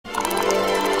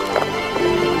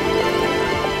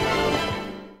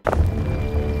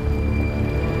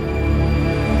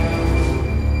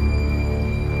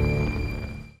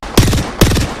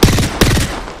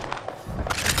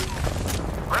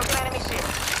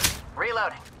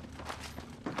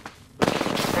Reloading.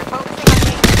 They're focusing on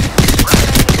me.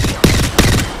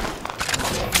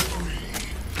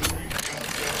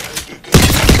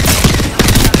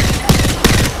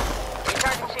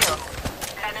 Recharging shield.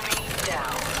 Enemy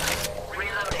down.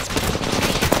 Reloading.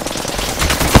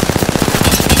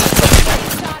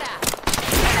 Shot at.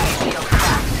 Enemy shield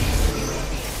cracked.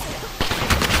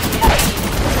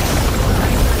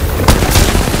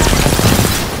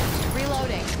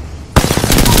 Reloading.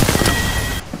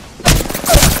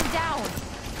 Down.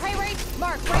 Pray right.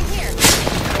 Mark, right here.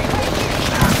 Right here.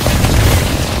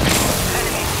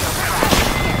 Enemy shield cracked.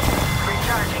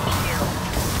 Recharging shield.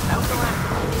 Out the left.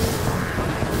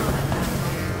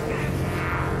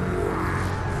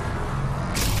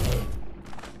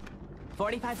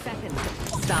 45 seconds.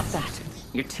 Stop that.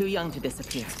 You're too young to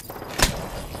disappear.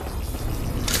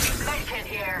 Night kid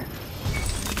here.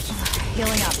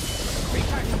 Healing up.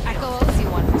 Echo owes you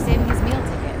one for saving his meal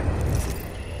ticket.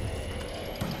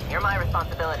 You're my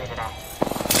responsibility today.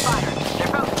 Fire. They're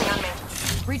focusing on me.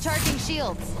 Recharging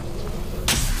shields.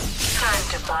 Time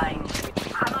to bind.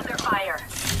 I'm under fire.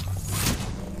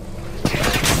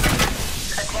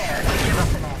 A tear. Give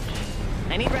us an edge.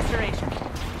 I need restoration.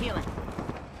 Healing.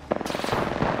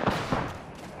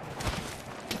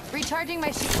 Recharging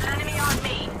my shield. Enemy on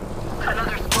me.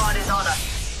 Another squad is on us.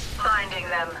 Finding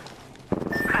them.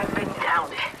 I've been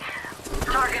downed.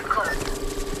 Target close.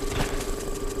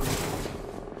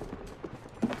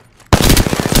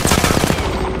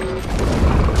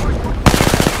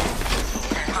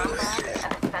 Combat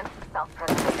and a sense of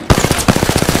self-preservation.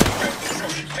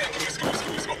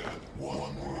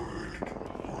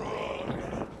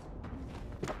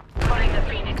 Putting the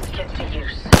Phoenix kit to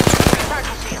use.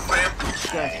 Target shield.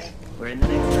 Good. We're in the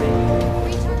next ring.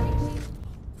 Recharging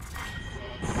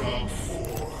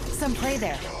shield. Some prey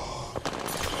there.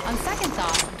 On second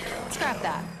thought, scrap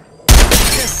that.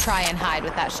 Just try and hide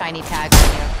with that shiny tag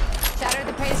on you. Shatter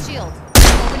the prey's shield.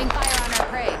 Opening fire on our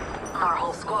prey. Our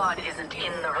whole squad isn't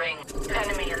in the ring.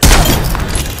 Enemy in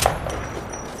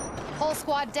Whole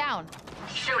squad down.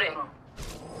 shooting.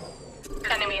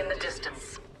 Enemy in the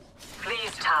distance.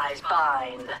 These ties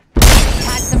bind.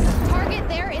 Had some target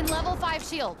there in level 5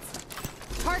 shields.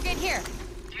 Target here.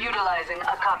 Utilizing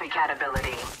a copycat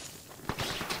ability.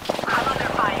 I'm under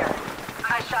fire.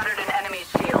 I shattered an enemy's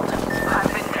shield.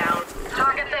 I've been down.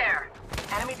 Target there.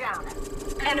 Enemy down.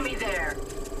 Enemy there.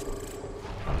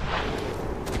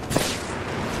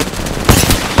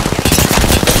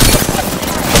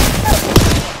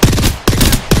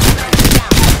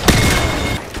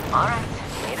 All right.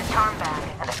 Need a charm back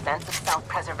and a sense of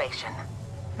self-preservation.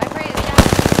 My prey is down.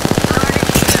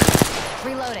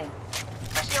 Reloading.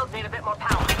 My shields need a bit more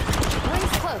power.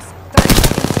 Ring's close. 30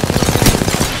 seconds to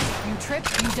do. You trip,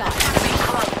 you die. Enemy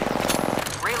close.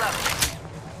 Reload.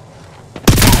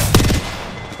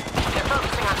 They're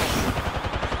focusing on me.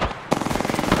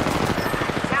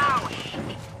 Down.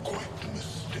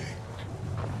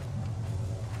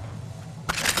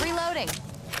 Reloading.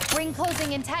 Ring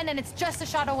closing in 10 and it's just a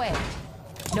shot away.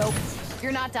 Nope.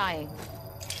 You're not dying.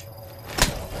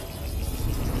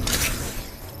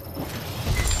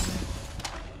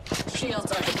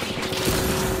 Shields are depleted.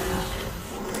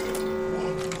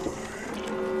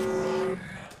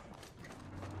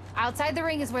 Outside the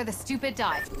ring is where the stupid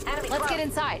die. Enemy Let's close. get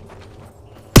inside.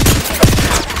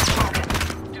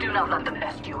 Do not let them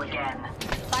best you again.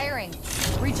 Firing.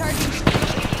 Recharging.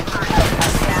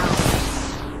 Down.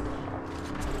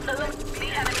 The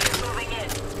enemy is moving in.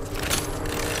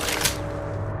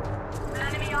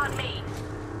 Enemy on me.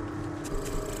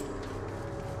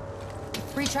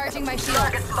 Recharging my shield.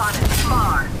 Target spotted.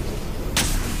 Far.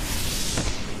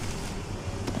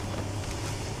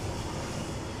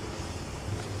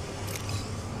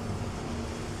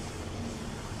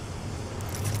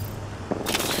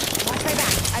 Watch my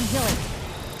back. I'm healing.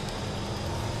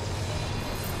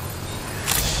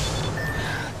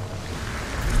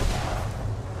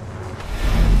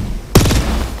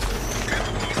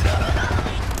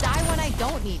 Die when I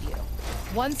don't need you.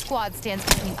 One squad stands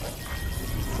between.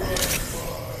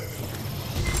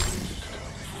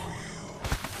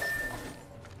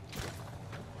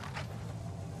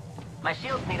 My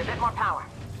shields need a bit more power.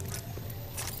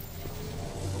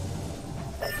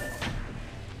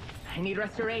 I need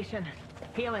restoration.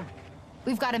 Healing.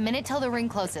 We've got a minute till the ring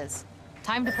closes.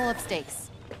 Time to pull up stakes.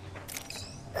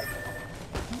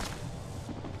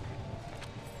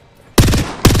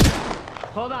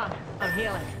 Hold on. I'm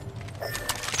healing.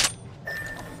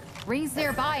 Ring's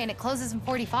nearby and it closes in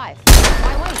 45.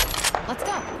 Why wait? Let's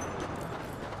go.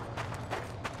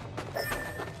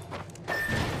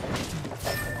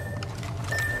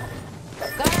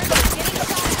 Guard, getting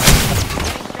shot at.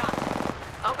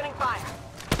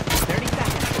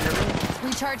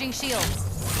 Recharging shields.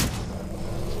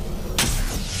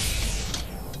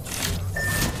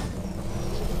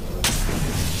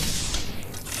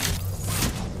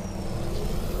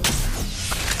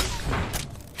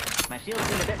 My shields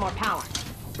need a bit more power.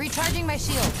 Recharging my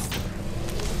shields.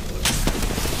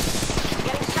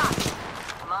 Getting shot.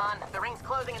 Come on, the ring's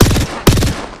closing.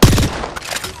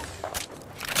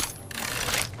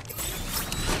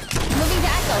 Moving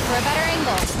to Echo for a better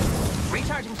angle.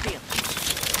 Recharging shield.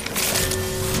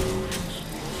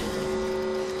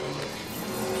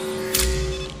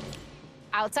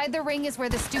 Outside the ring is where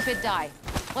the stupid die.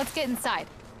 Let's get inside.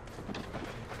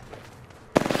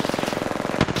 They're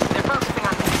focusing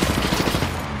on me.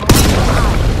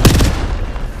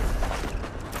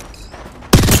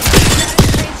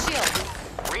 Great shield.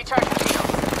 Recharging shield.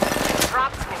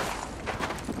 Drops me.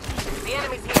 The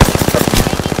enemy's here.